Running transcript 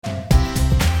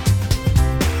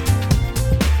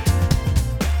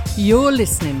You're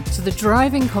listening to the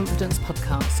Driving Confidence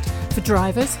podcast for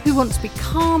drivers who want to be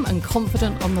calm and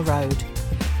confident on the road.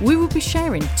 We will be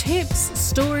sharing tips,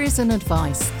 stories and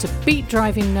advice to beat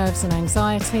driving nerves and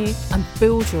anxiety and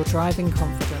build your driving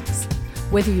confidence.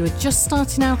 Whether you are just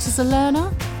starting out as a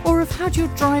learner or have had your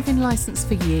driving licence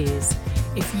for years,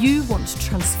 if you want to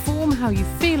transform how you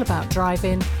feel about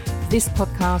driving, this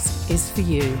podcast is for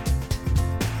you.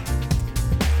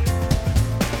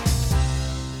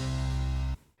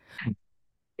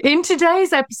 In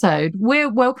today's episode,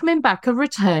 we're welcoming back a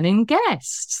returning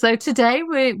guest. So today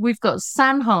we've got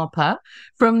San Harper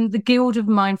from the Guild of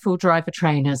Mindful Driver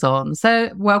Trainers on. So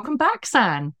welcome back,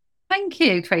 San. Thank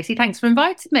you, Tracy. Thanks for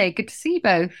inviting me. Good to see you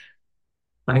both.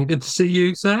 Very good to see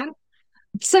you, San.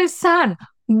 So, San,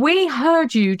 we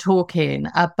heard you talking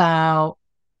about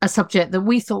a subject that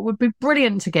we thought would be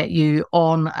brilliant to get you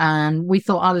on, and we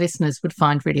thought our listeners would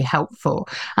find really helpful.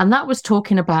 And that was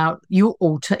talking about your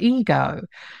alter ego.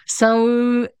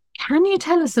 So can you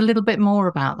tell us a little bit more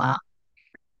about that?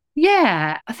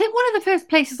 Yeah, I think one of the first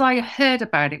places I heard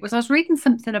about it was I was reading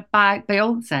something about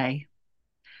Beyonce,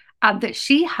 and that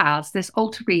she has this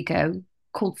alter ego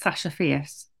called Sasha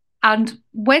Fierce. And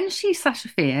when she's Sasha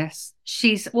Fierce,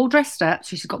 she's all dressed up.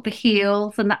 She's got the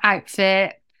heels and the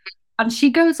outfit. And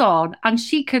she goes on and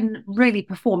she can really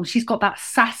perform. She's got that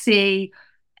sassy,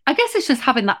 I guess it's just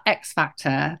having that X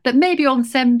factor that maybe on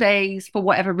some days, for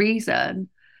whatever reason,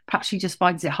 perhaps she just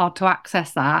finds it hard to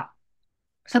access that.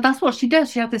 So that's what she does.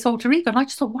 She has this alter ego. And I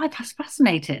just thought, wow, that's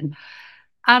fascinating.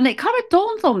 And it kind of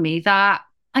dawned on me that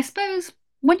I suppose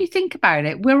when you think about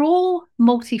it, we're all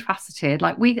multifaceted.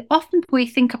 Like we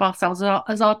think of ourselves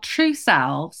as our true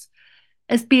selves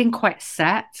as being quite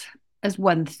set as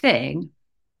one thing.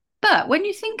 But when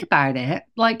you think about it,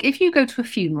 like if you go to a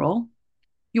funeral,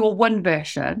 you're one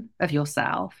version of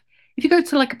yourself. If you go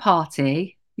to like a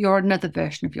party, you're another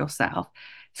version of yourself.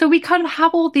 So we kind of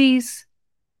have all these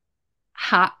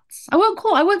hats. I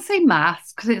won't say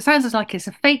masks because it sounds like it's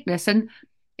a fakeness. And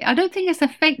I don't think it's a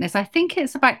fakeness. I think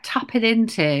it's about tapping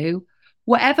into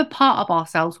whatever part of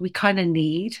ourselves we kind of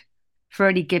need for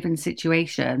any given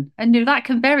situation. And that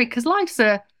can vary because life's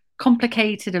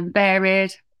complicated and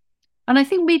varied. And I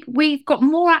think we've got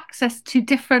more access to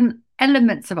different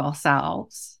elements of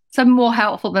ourselves, some more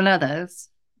helpful than others,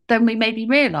 than we maybe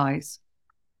realise.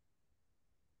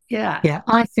 Yeah,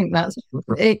 I think that's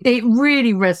it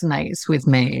really resonates with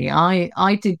me.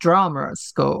 I did drama at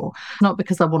school, not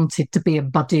because I wanted to be a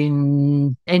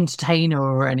budding entertainer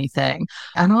or anything.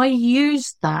 And I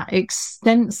used that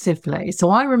extensively. So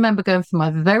I remember going for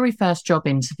my very first job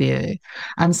interview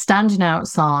and standing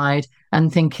outside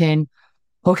and thinking,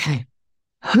 okay,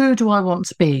 who do I want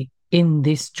to be in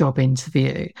this job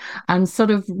interview? And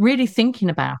sort of really thinking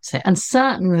about it. And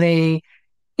certainly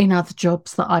in other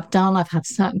jobs that I've done, I've had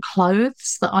certain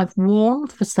clothes that I've worn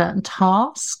for certain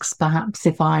tasks, perhaps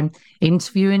if I'm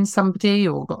interviewing somebody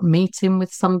or got a meeting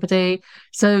with somebody.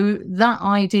 So that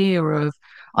idea of,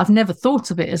 I've never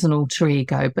thought of it as an alter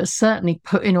ego, but certainly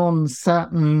putting on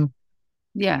certain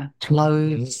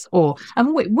clothes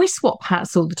and we swap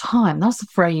hats all the time. That's a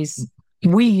phrase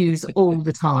we use all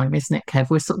the time, isn't it, Kev?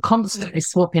 We're sort of constantly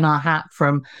swapping our hat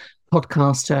from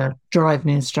podcaster,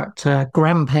 driving instructor,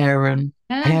 grandparent,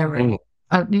 parent,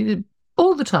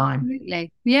 all the time.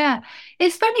 Absolutely. Yeah.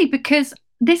 It's funny because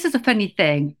this is a funny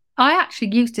thing. I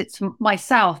actually used it to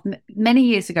myself many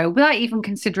years ago without even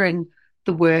considering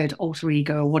the word alter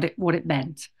ego or what it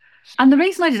meant. And the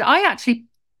reason I did, I actually,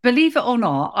 believe it or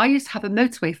not, I used to have a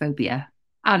motorway phobia.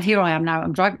 And here I am now,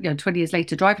 I'm driving, 20 years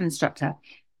later, driving instructor.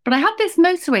 But I had this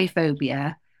motorway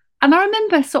phobia. And I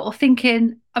remember sort of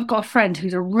thinking, I've got a friend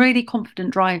who's a really confident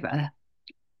driver.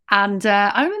 And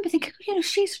I remember thinking,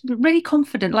 she's really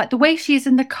confident. Like the way she is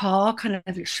in the car, kind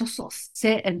of, she'll sort of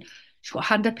sit and she's got a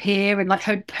hand up here and like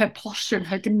her posture and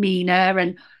her demeanour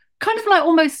and kind of like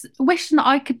almost wishing that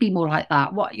I could be more like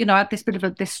that. I had this bit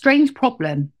of this strange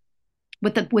problem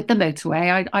with the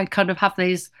motorway. I kind of have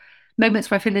these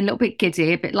moments where I feel a little bit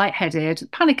giddy, a bit lightheaded,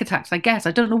 panic attacks, I guess.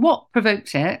 I don't know what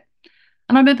provoked it.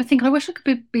 And I remember thinking, I wish I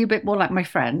could be a bit more like my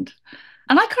friend.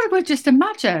 And I kind of would just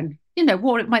imagine,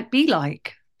 what it might be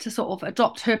like to sort of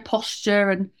adopt her posture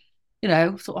and,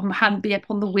 sort of my hand be up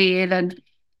on the wheel and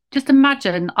just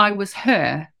imagine I was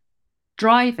her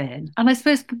driving. And I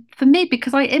suppose for me,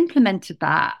 because I implemented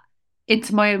that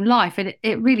into my own life, and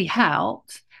it really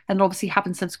helped. And obviously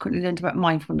having subsequently learned about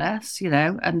mindfulness,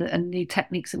 and new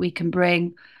techniques that we can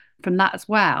bring from that as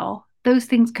well, those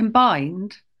things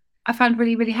combined, I found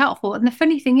really, really helpful. And the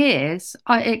funny thing is,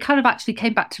 it kind of actually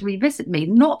came back to revisit me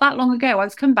not that long ago. I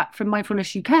was coming back from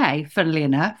Mindfulness UK, funnily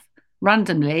enough,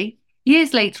 randomly,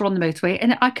 years later on the motorway,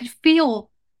 and I could feel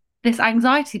this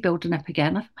anxiety building up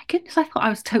again. I thought, my goodness, I thought I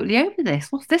was totally over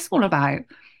this. What's this all about?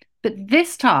 But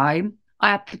this time I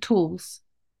had the tools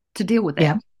to deal with it.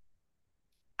 Yeah.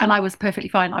 And I was perfectly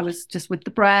fine. I was just with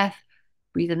the breath,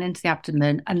 breathing into the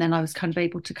abdomen. And then I was kind of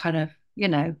able to kind of,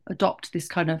 adopt this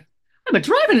kind of, I'm a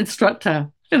driving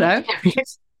instructor, I'm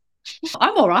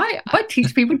all right. I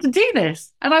teach people to do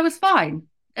this. And I was fine.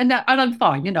 And I'm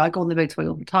fine. I go on the motorway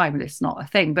all the time and it's not a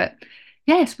thing. But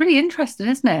yeah, it's really interesting,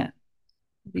 isn't it?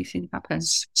 These things happen.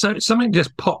 So something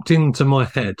just popped into my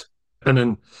head, and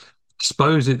then I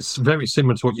suppose it's very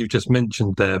similar to what you've just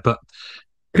mentioned there, but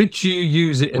could you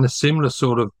use it in a similar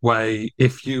sort of way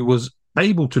if you was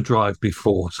able to drive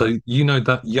before? So,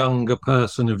 that younger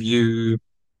person of you,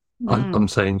 I'm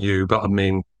saying you, but I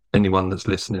mean anyone that's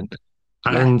listening,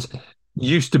 and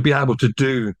used to be able to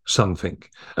do something,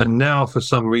 and now for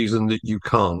some reason that you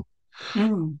can't,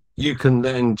 you can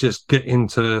then just get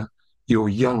into your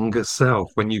younger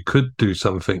self when you could do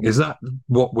something. Is that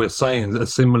what we're saying? A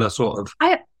similar sort of...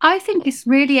 I think it's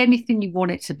really anything you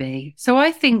want it to be. So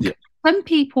I think some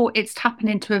people, it's tapping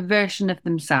into a version of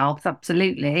themselves,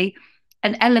 absolutely,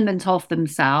 an element of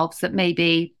themselves that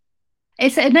maybe...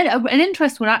 It's an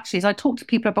interesting one, actually, is I talk to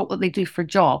people about what they do for a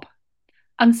job.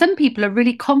 And some people are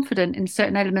really confident in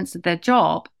certain elements of their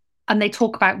job. And they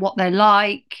talk about what they're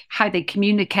like, how they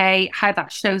communicate, how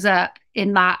that shows up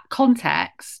in that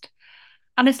context.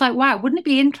 And it's like, wow, wouldn't it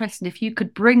be interesting if you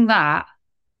could bring that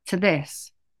to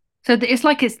this? So that it's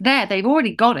like it's there. They've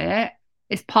already got it.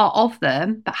 It's part of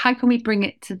them. But how can we bring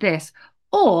it to this?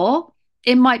 Or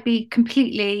it might be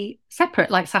completely separate,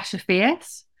 like Sasha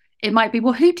Fierce. It might be,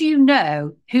 well, who do you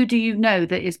know? Who do you know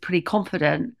that is pretty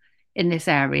confident in this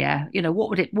area?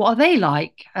 What are they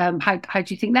like? How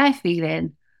do you think they're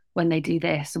feeling when they do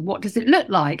this? And what does it look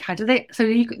like? How do they... So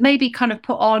you could maybe kind of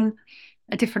put on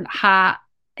a different hat,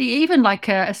 even like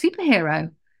a superhero.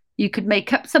 You could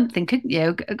make up something, couldn't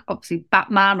you? Obviously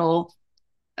Batman, or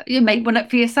you make one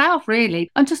up for yourself, really.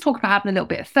 I'm just talking about having a little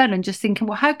bit of fun and just thinking,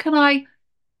 well, how can I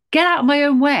get out of my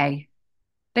own way?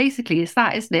 Basically, it's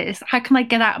that, isn't it? It's how can I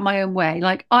get out of my own way?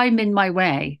 Like, I'm in my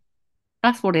way.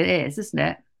 That's what it is, isn't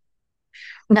it?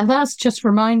 Now, that's just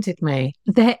reminded me,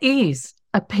 there is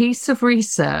a piece of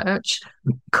research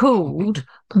called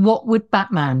What Would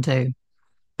Batman Do?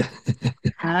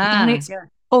 And it's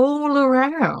all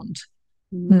around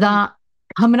that,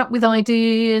 coming up with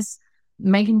ideas,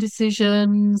 making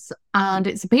decisions. And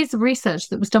it's a piece of research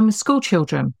that was done with school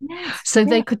children. So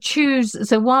they could choose.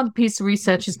 So while the piece of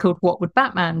research is called What Would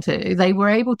Batman Do?, they were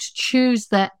able to choose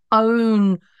their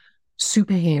own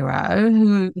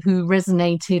superhero who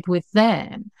resonated with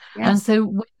them. And so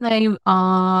when they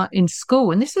are in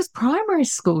school, and this was primary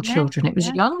school children, it was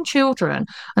young children,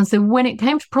 and so when it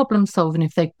came to problem solving,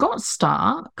 if they got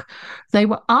stuck, they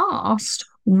were asked,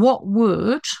 what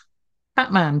would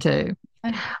Batman do?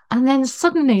 And then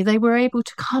suddenly they were able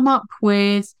to come up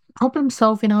with problem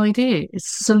solving ideas,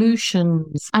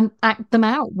 solutions, and act them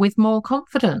out with more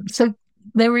confidence. So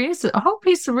there is a whole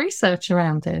piece of research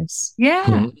around this.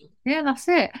 Yeah, that's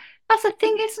it. That's the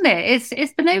thing, isn't it?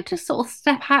 It's been able to sort of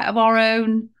step out of our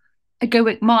own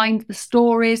egoic mind, the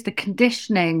stories, the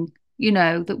conditioning,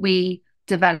 that we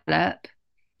develop.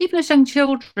 Even as young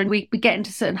children, we get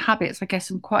into certain habits, I guess,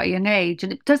 from quite a young age,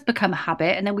 and it does become a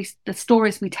habit. And then the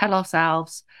stories we tell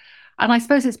ourselves. And I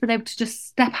suppose it's been able to just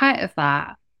step out of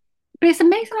that. But it's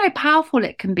amazing how powerful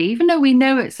it can be, even though we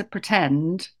know it's a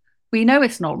pretend. We know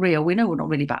it's not real. We know we're not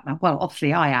really Batman. Well,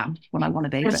 obviously I am when I want to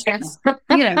be. But,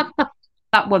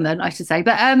 that woman, I should say.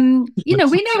 But, we know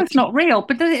it's not real.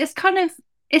 But it's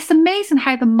it's amazing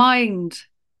how the mind,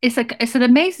 it's an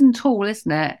amazing tool,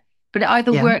 isn't it? But it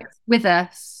either works with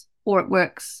us or it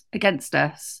works against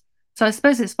us. So I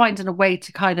suppose it's finding a way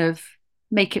to kind of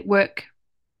make it work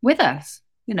with us,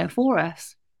 for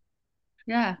us.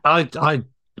 Yeah. As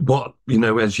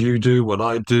you do, what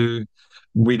I do,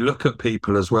 we look at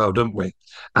people as well, don't we?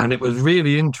 And it was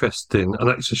really interesting. And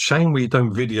it's a shame we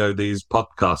don't video these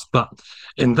podcasts. But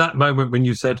in that moment when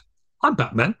you said, I'm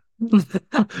Batman,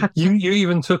 you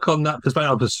even took on that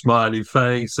perspective of the smiley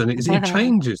face, and it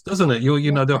changes, doesn't it?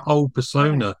 The whole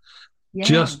persona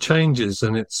just changes,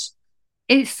 and it's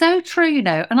so true,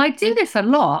 and I do this a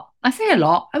lot. I say a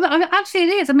lot. I mean, actually,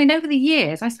 it is. I mean, over the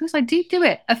years, I suppose I do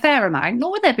it a fair amount.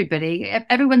 Not with everybody.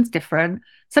 Everyone's different.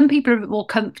 Some people are more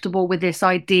comfortable with this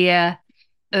idea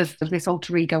of this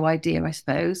alter ego idea, I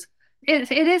suppose.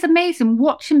 It is amazing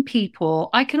watching people.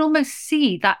 I can almost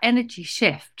see that energy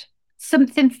shift.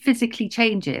 Something physically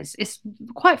changes. It's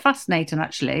quite fascinating,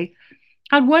 actually.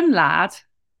 I had one lad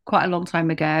quite a long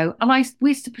time ago, and he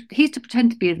used to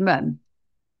pretend to be his mum.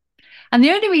 And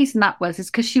the only reason that was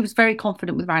is because she was very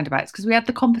confident with roundabouts, because we had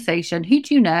the conversation, who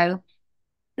do you know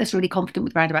that's really confident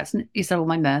with roundabouts? And he said, oh,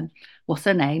 my mum. What's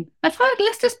her name? I thought,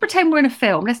 let's just pretend we're in a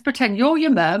film. Let's pretend you're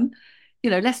your mum.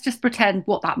 Let's just pretend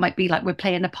what that might be like. We're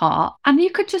playing a part. And you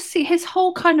could just see his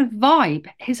whole kind of vibe,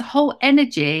 his whole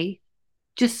energy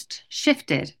just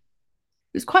shifted. It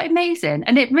was quite amazing.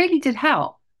 And it really did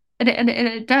help. And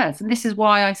it does. And this is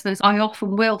why I suppose I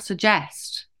often will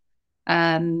suggest,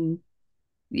 yeah, do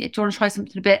you want to try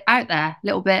something a bit out there, a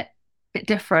little bit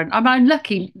different? I'm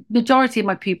lucky. Majority of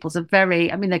my pupils are very,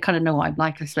 they kind of know what I'm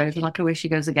like, I suppose. And like, I wish she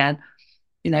goes again,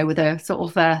 with a sort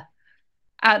of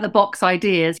out of the box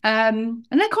ideas. And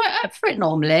they're quite up for it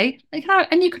normally.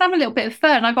 And you can have a little bit of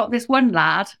fun. I got this one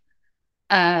lad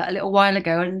a little while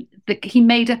ago, and he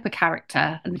made up a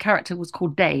character, and the character was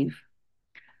called Dave.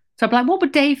 So I'm like, what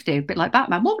would Dave do? A bit like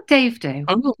Batman. What would Dave do?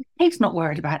 Oh. Dave's not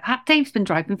worried about that. Dave's been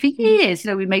driving for years.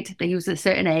 He was at a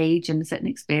certain age and a certain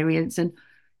experience, and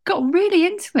got really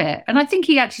into it. And I think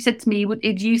he actually said to me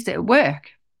he'd used it at work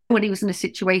when he was in a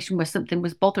situation where something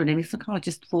was bothering him. He's like, I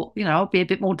just thought, I'll be a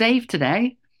bit more Dave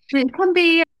today. It can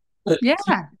be, yeah.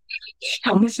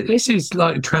 This is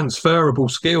like transferable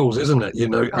skills, isn't it?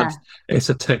 Yeah. It's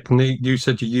a technique. You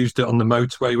said you used it on the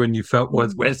motorway when you felt,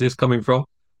 where's this coming from?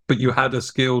 But you had a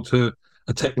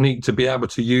technique to be able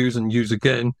to use and use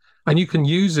again. And you can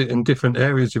use it in different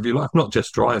areas of your life, not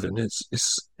just driving.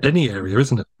 It's any area,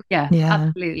 isn't it? Yeah,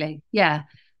 absolutely. Yeah,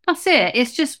 that's it.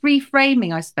 It's just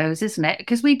reframing, I suppose, isn't it?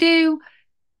 Because we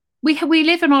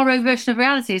live in our own version of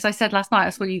reality. As I said last night, I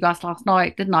saw you guys last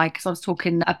night, didn't I? Because I was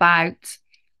talking about,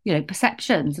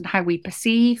 perceptions and how we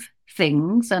perceive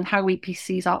things and how we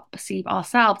perceive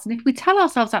ourselves. And if we tell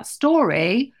ourselves that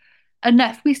story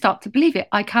enough, we start to believe it.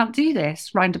 I can't do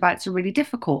this. Roundabouts are really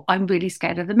difficult. I'm really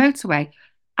scared of the motorway.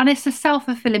 And it's a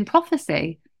self-fulfilling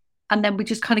prophecy. And then we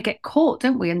just kind of get caught,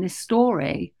 don't we, in this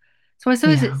story? So I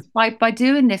suppose it's by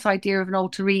doing this idea of an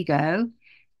alter ego,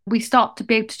 we start to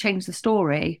be able to change the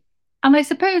story. And I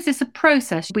suppose it's a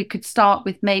process. We could start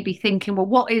with maybe thinking, well,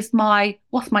 what's my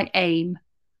aim?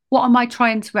 What am I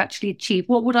trying to actually achieve?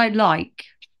 What would I like?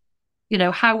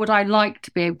 How would I like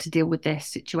to be able to deal with this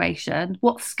situation?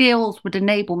 What skills would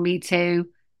enable me to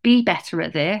be better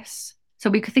at this? So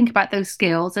we could think about those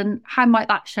skills and how might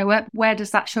that show up? Where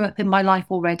does that show up in my life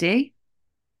already?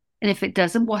 And if it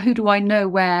doesn't, well, who do I know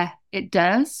where it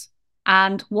does?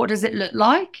 And what does it look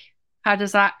like? How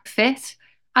does that fit?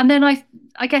 And then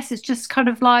I guess it's just kind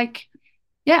of like,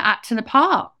 yeah, acting a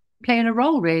part, playing a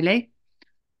role, really.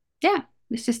 Yeah,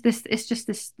 it's just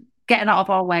this getting out of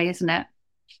our way, isn't it?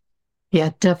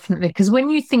 Yeah, definitely. Because when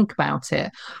you think about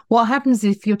it, what happens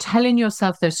if you're telling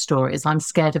yourself those stories, I'm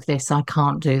scared of this, I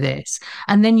can't do this,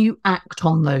 and then you act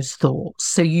on those thoughts,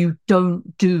 so you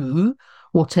don't do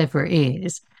whatever it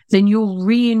is, then you're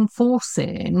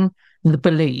reinforcing that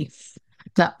belief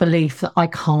that I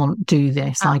can't do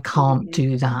this, absolutely. I can't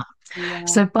do that. Yeah.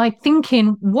 So by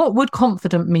thinking, what would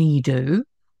confident me do?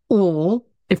 Or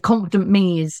if confident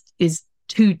me is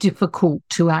too difficult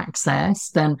to access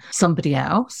than somebody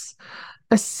else,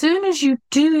 as soon as you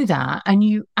do that and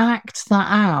you act that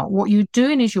out, what you're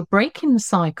doing is you're breaking the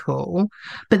cycle,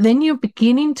 but then you're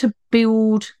beginning to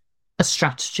build a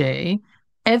strategy,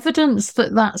 evidence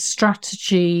that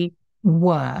strategy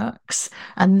works,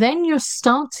 and then you're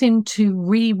starting to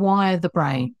rewire the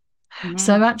brain. Mm-hmm.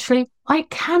 So actually, I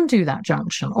can do that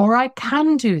junction, or I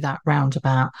can do that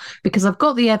roundabout, because I've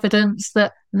got the evidence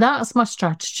that that's my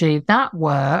strategy, that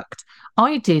worked,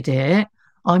 I did it,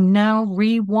 I'm now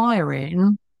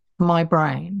rewiring my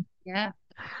brain. Yeah.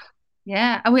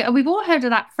 And we've all heard of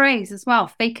that phrase as well,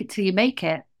 fake it till you make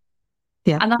it.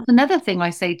 Yeah. And that's another thing I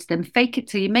say to them, fake it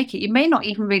till you make it. You may not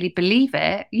even really believe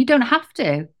it. You don't have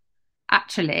to,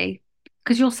 actually,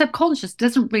 because your subconscious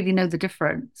doesn't really know the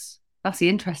difference. That's the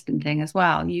interesting thing as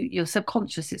well. Your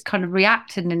subconscious is kind of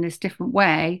reacting in this different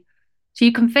way. So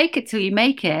you can fake it till you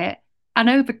make it. And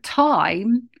over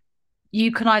time,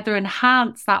 you can either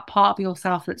enhance that part of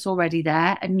yourself that's already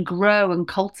there and grow and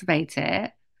cultivate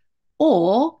it,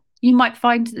 or you might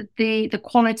find that the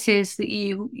qualities that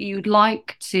you'd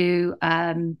like to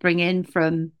bring in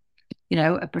from,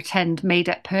 a pretend made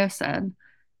up person,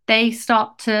 they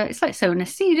start to, it's like sowing a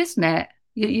seed, isn't it?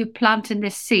 You're planting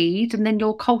this seed, and then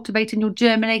you're cultivating, you're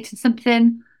germinating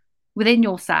something within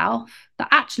yourself that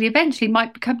actually eventually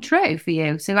might become true for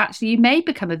you. So actually you may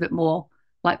become a bit more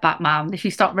like Batman if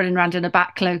you start running around in a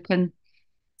bat cloak and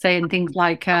saying things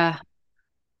like,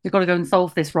 we've got to go and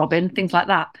solve this, Robin, things like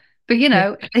that. But,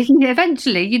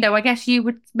 eventually, I guess you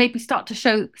would maybe start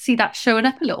to see that showing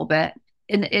up a little bit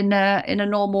in a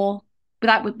normal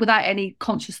without any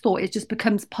conscious thought. It just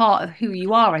becomes part of who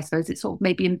you are, I suppose. It sort of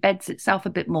maybe embeds itself a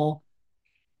bit more.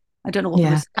 I don't know what the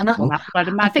Yeah. response And on that, but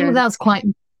I'd I think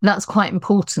imagine. that's quite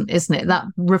important, isn't it? That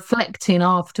reflecting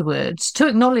afterwards to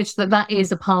acknowledge that that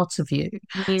is a part of you.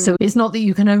 So it's not that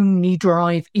you can only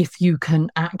drive if you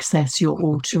can access your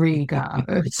alter ego.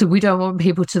 So we don't want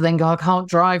people to then go, I can't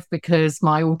drive because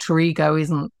my alter ego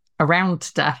isn't around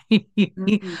today.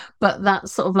 But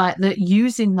that's sort of like that,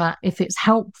 using that if it's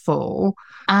helpful,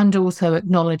 and also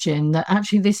acknowledging that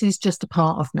actually this is just a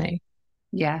part of me.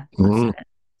 Yeah, that's it.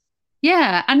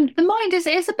 Yeah, and the mind is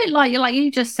a bit like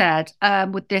you just said,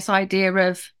 with this idea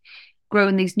of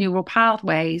growing these neural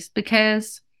pathways,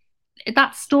 because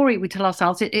that story we tell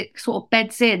ourselves, it sort of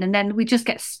beds in, and then we just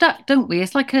get stuck, don't we?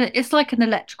 It's like an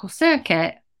electrical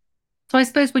circuit. So I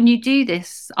suppose when you do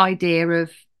this idea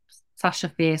of Sasha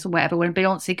Fierce or whatever, when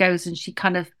Beyonce goes and she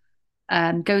kind of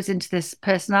goes into this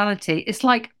personality, it's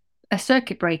like a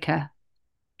circuit breaker.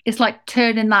 It's like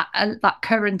turning that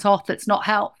current off that's not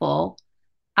helpful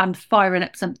and firing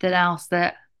up something else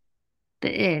that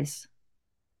is.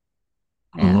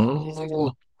 Yeah.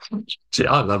 See,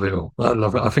 I love it all. I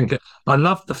love it. I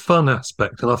love the fun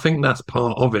aspect, and I think that's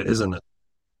part of it, isn't it?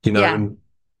 Yeah. And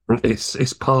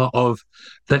it's part of,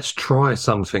 let's try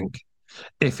something.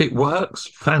 If it works,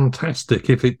 fantastic.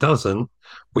 If it doesn't,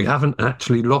 we haven't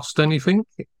actually lost anything,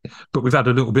 but we've had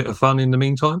a little bit of fun in the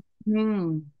meantime.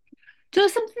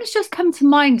 Just something that's just come to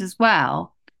mind as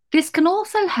well. This can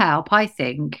also help, I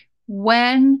think,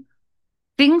 when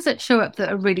things that show up that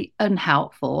are really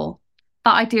unhelpful,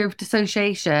 that idea of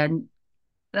dissociation,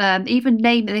 even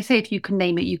name it, they say if you can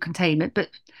name it, you can tame it, but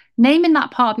naming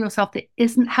that part of yourself that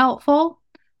isn't helpful,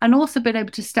 and also being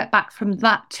able to step back from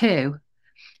that too.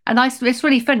 And it's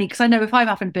really funny because I know if I'm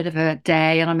having a bit of a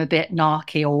day and I'm a bit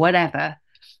narky or whatever,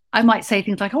 I might say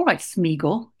things like, all right,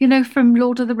 Smeagol, from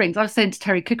Lord of the Rings. I was saying to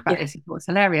Terry Cook about this, he thought it's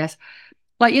hilarious.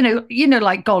 Like,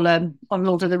 like Gollum on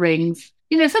Lord of the Rings.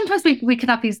 Sometimes we can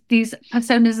have these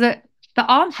personas that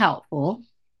aren't helpful.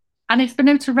 And it's been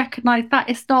able to recognize that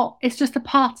it's just a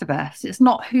part of us. It's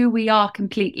not who we are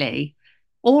completely.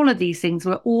 All of these things,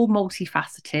 we're all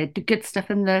multifaceted, the good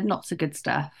stuff and the not so good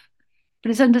stuff.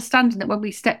 But it's understanding that when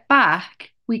we step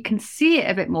back, we can see it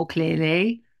a bit more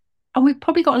clearly. And we've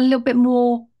probably got a little bit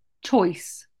more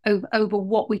choice over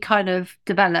what we kind of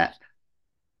develop.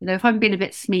 If I'm being a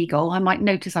bit Smeagol, I might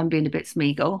notice I'm being a bit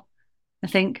Smeagol. I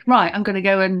think, right, I'm going to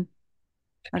go and,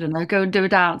 I don't know, go and do a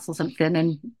dance or something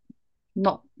and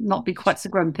not be quite so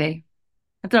grumpy.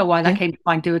 I don't know why that came to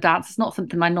mind, do a dance. It's not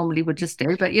something I normally would just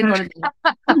do, but you know what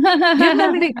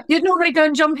I mean. You'd normally go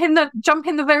and jump in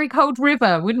the very cold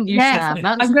river, wouldn't you, Sam?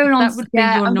 I'm going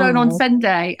on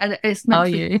Sunday and it's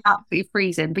meant to be absolutely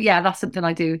freezing. But yeah, that's something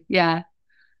I do. Yeah.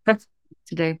 That's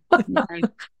to do.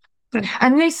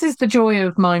 And this is the joy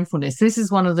of mindfulness. This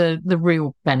is one of the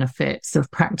real benefits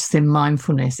of practicing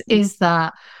mindfulness, is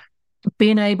that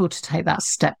being able to take that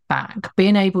step back,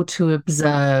 being able to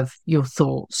observe your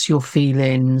thoughts, your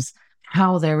feelings,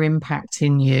 how they're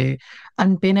impacting you,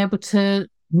 and being able to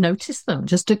notice them,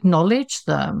 just acknowledge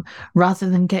them, rather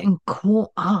than getting caught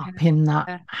up in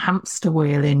that hamster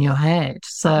wheel in your head.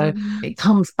 So it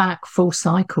comes back full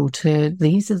cycle to,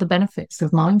 these are the benefits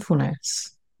of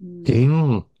mindfulness.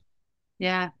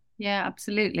 Yeah,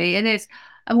 absolutely. It is.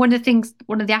 And one of the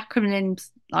acronyms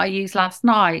I used last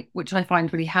night, which I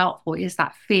find really helpful, is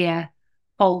that fear,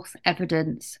 false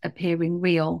evidence appearing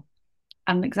real.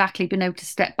 And exactly being able to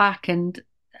step back and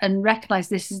recognize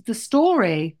this is the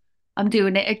story. I'm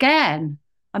doing it again.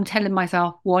 I'm telling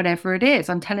myself whatever it is.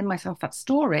 I'm telling myself that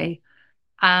story.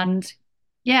 And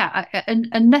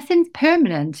and nothing's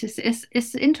permanent.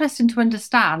 It's interesting to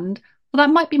understand, well,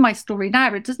 that might be my story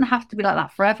now. It doesn't have to be like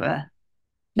that forever.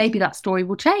 Maybe that story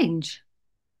will change.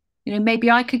 Maybe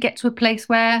I could get to a place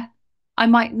where I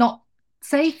might not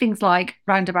say things like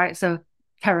roundabouts are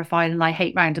terrifying and I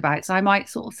hate roundabouts. I might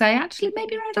sort of say, actually,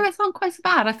 maybe roundabouts aren't quite so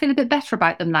bad. I feel a bit better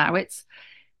about them now. It's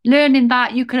learning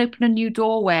that you can open a new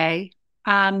doorway,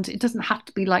 and it doesn't have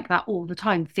to be like that all the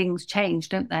time. Things change,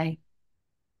 don't they?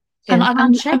 And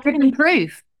I'm living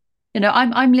proof.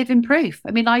 I'm living proof. I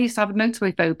mean, I used to have a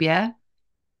motorway phobia.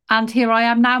 And here I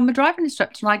am now, I'm a driving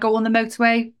instructor, and I go on the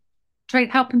motorway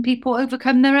helping people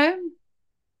overcome their own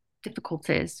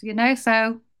difficulties,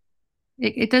 so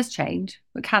it does change.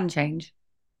 It can change.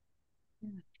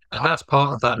 And that's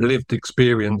part of that lived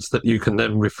experience that you can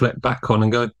then reflect back on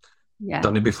and go,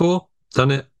 done it before,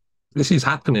 done it. This is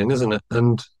happening, isn't it?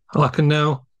 And I can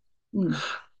now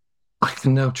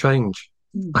change.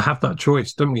 I have that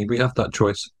choice, don't we? We have that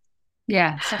choice.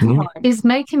 Yeah, second time. is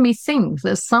making me think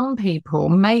that some people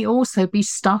may also be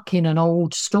stuck in an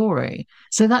old story.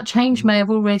 So that change may have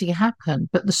already happened,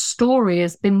 but the story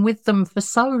has been with them for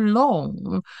so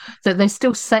long that they're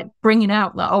still bringing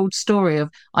out that old story of,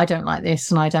 I don't like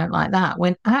this and I don't like that.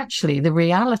 When actually the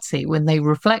reality, when they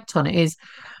reflect on it, is,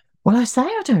 well, I say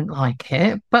I don't like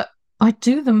it, but I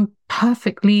do them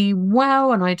perfectly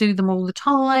well and I do them all the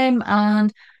time.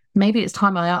 And maybe it's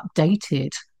time I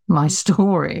updated my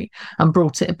story and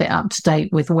brought it a bit up to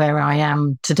date with where I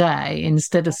am today,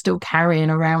 instead of still carrying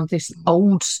around this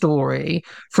old story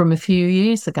from a few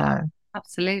years ago.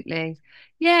 Absolutely.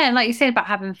 Yeah, and like you said about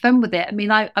having fun with it. I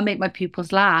mean, I make my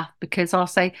pupils laugh because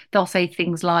they'll say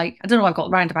things like, I don't know, I've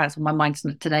got roundabouts on my mind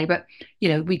today, but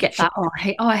we get that,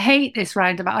 I hate this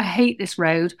roundabout, I hate this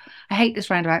road, I hate this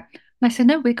roundabout. And I said,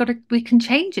 no, we can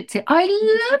change it to, I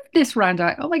love this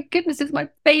roundabout. Oh my goodness, it's my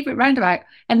favorite roundabout.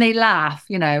 And they laugh,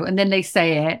 and then they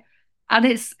say it. And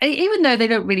it's, even though they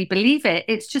don't really believe it,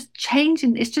 it's just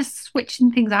changing, it's just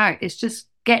switching things out. It's just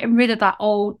getting rid of that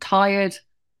old, tired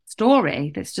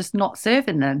story that's just not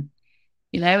serving them,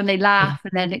 and they laugh,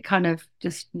 and then it kind of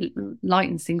just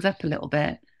lightens things up a little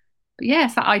bit. But yeah,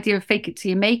 it's that idea of fake it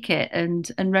till you make it,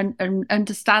 and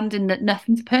understanding that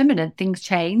nothing's permanent, things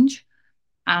change,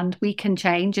 and we can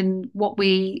change, and what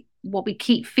we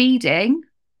keep feeding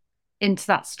into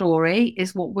that story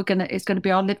is gonna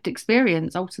be our lived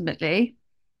experience ultimately,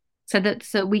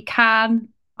 so we can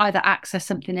either access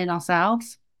something in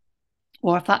ourselves,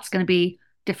 or if that's going to be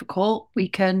difficult, we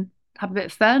can have a bit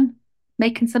of fun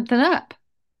making something up.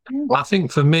 I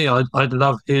think for me, I'd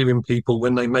love hearing people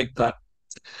when they make that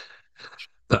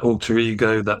alter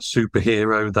ego, that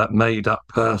superhero, that made up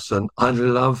person. I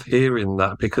love hearing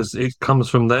that because it comes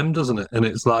from them, doesn't it? And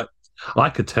it's like, I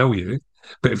could tell you,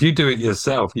 but if you do it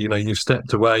yourself, you've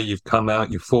stepped away, you've come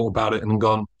out, you've thought about it and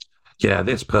gone, yeah,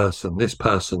 this person,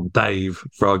 Dave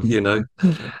Frog,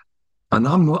 And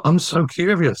I'm so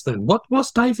curious then.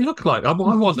 What's Dave look like? I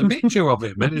want a picture of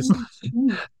him.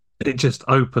 And it just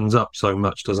opens up so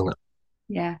much, doesn't it?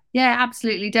 Yeah,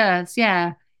 absolutely does.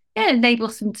 Yeah. Yeah, it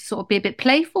enables them to sort of be a bit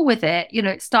playful with it.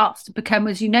 It starts to become,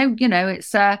 as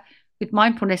it's with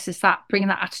mindfulness, is that bringing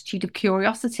that attitude of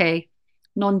curiosity,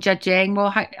 non-judging.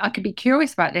 Well, I could be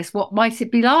curious about this. What might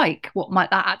it be like? What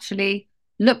might that actually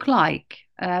look like?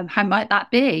 How might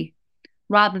that be?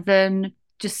 Rather than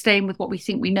just staying with what we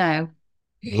think we know.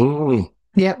 Ooh.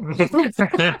 Yep.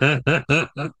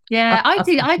 Yeah,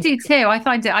 I do too. I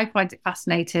find it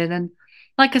fascinating, and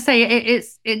like I say,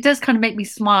 it does kind of make me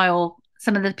smile.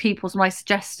 Some of the people's when I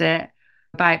suggest it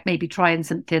about maybe trying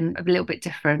something a little bit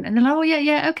different, and they're like, oh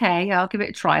yeah, okay, yeah, I'll give it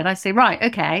a try. And I say, right,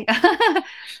 okay,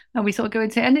 and we sort of go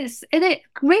into it, and it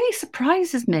really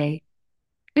surprises me.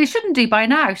 It shouldn't do by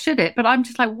now, should it? But I'm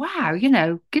just like, wow,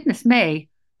 goodness me,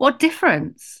 what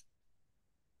difference.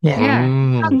 Yeah,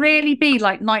 it can really be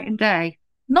like night and day.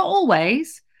 Not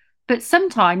always, but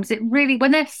sometimes it really, when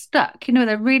they're stuck,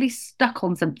 they're really stuck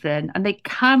on something and they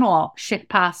cannot shift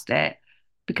past it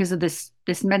because of this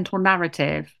mental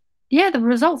narrative. Yeah, the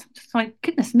results are just like,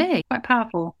 goodness me, quite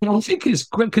powerful. I think it's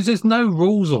great because there's no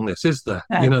rules on this, is there?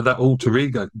 No. That alter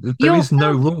ego. There is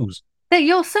no rules.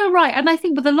 You're so right. And I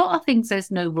think with a lot of things,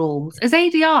 there's no rules. As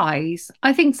ADIs,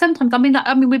 I think sometimes, I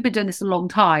mean, we've been doing this a long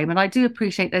time, and I do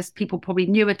appreciate there's people probably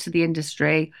newer to the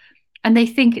industry, and they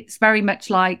think it's very much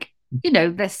like,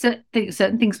 there's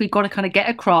certain things we've got to kind of get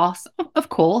across. Of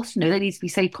course, they need to be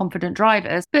safe, confident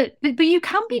drivers, but you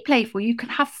can be playful. You can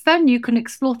have fun. You can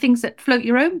explore things that float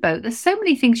your own boat. There's so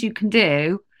many things you can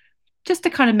do just to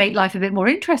kind of make life a bit more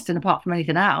interesting apart from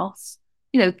anything else.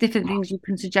 Different things you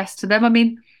can suggest to them. I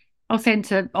mean, I was saying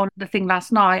on the thing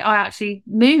last night, I actually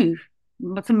move.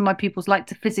 Some of my pupils like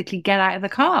to physically get out of the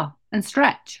car and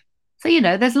stretch. So,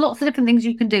 there's lots of different things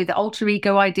you can do. The alter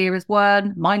ego idea is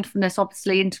one. Mindfulness,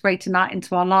 obviously, integrating that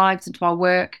into our lives, into our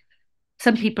work.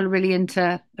 Some people are really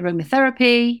into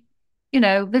aromatherapy.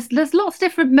 There's lots of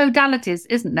different modalities,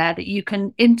 isn't there, that you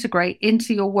can integrate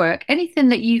into your work. Anything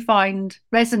that you find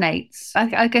resonates.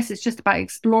 I guess it's just about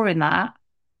exploring that.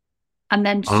 And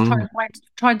then just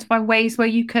trying to find ways where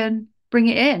you can bring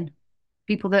it in,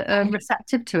 people that are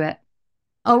receptive to it.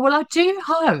 Oh, well, I do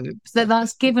hope that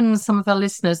that's given some of our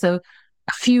listeners a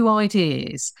few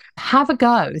ideas. Have a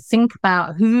go. Think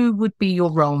about who would be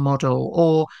your role model,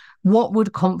 or what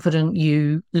would confident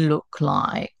you look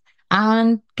like,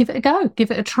 and give it a go,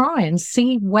 give it a try, and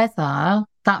see whether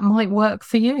that might work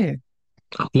for you.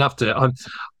 Loved it.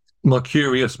 My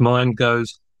curious mind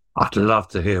goes, I'd love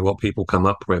to hear what people come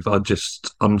up with.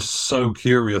 I'm so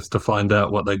curious to find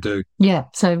out what they do. Yeah,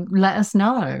 so let us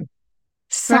know.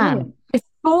 Sam,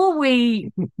 before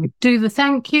we do the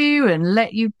thank you and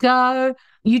let you go,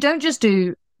 you don't just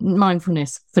do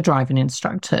mindfulness for driving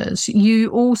instructors.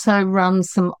 You also run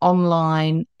some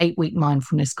online 8-week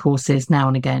mindfulness courses now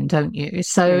and again, don't you?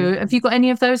 So have you got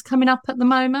any of those coming up at the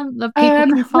moment that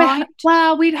people can find?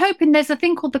 We're hoping there's a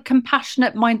thing called the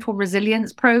Compassionate Mindful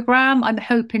Resilience Program. I'm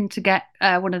hoping to get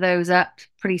one of those up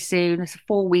pretty soon. It's a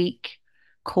 4-week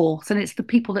course, and it's the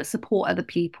people that support other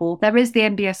people. There is the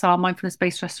MBSR,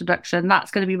 mindfulness-based stress reduction. That's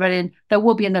going to be running. There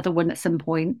will be another one at some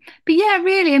point. But yeah,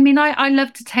 really, I mean, I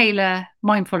love to tailor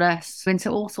mindfulness into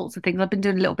all sorts of things. I've been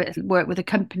doing a little bit of work with a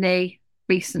company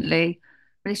recently.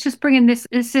 But it's just bringing this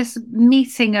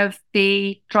meeting of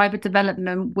the driver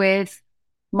development with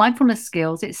mindfulness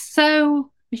skills. It's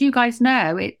so, as you guys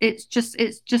know, it's just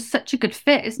such a good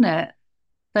fit, isn't it?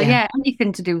 So yeah,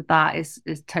 anything to do with that is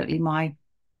totally my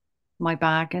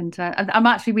bag, and I'm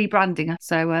actually rebranding,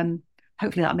 so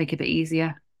hopefully that'll make it a bit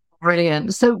easier.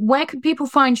 Brilliant. So where can people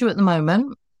find you at the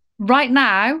moment? Right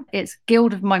now, it's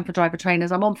Guild of Mindful Driver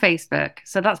Trainers. I'm on Facebook,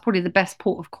 so that's probably the best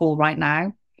port of call right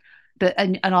now. But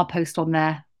and I'll post on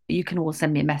there. You can always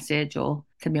send me a message or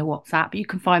send me a WhatsApp. But you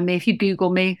can find me if you Google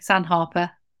me, San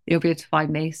Harper. You'll be able to find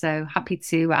me. So happy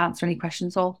to answer any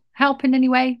questions or help in any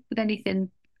way with anything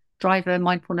driver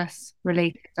mindfulness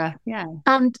related. Yeah.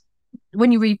 And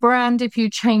when you rebrand, if you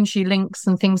change your links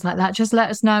and things like that, just let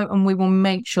us know, and we will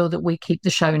make sure that we keep the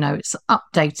show notes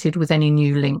updated with any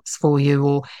new links for you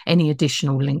or any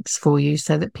additional links for you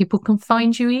so that people can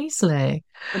find you easily.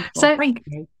 Wonderful. So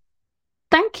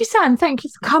thank you, San. Thank you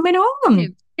for coming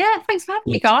on. Yeah, thanks for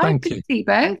having me, guys. Thank good you. to see you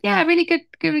both. Yeah, really good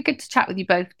to chat with you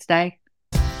both today.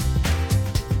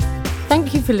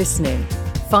 Thank you for listening.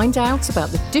 Find out about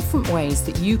the different ways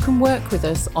that you can work with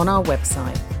us on our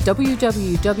website,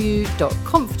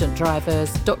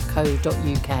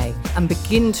 www.confidentdrivers.co.uk, and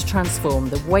begin to transform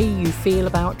the way you feel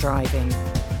about driving.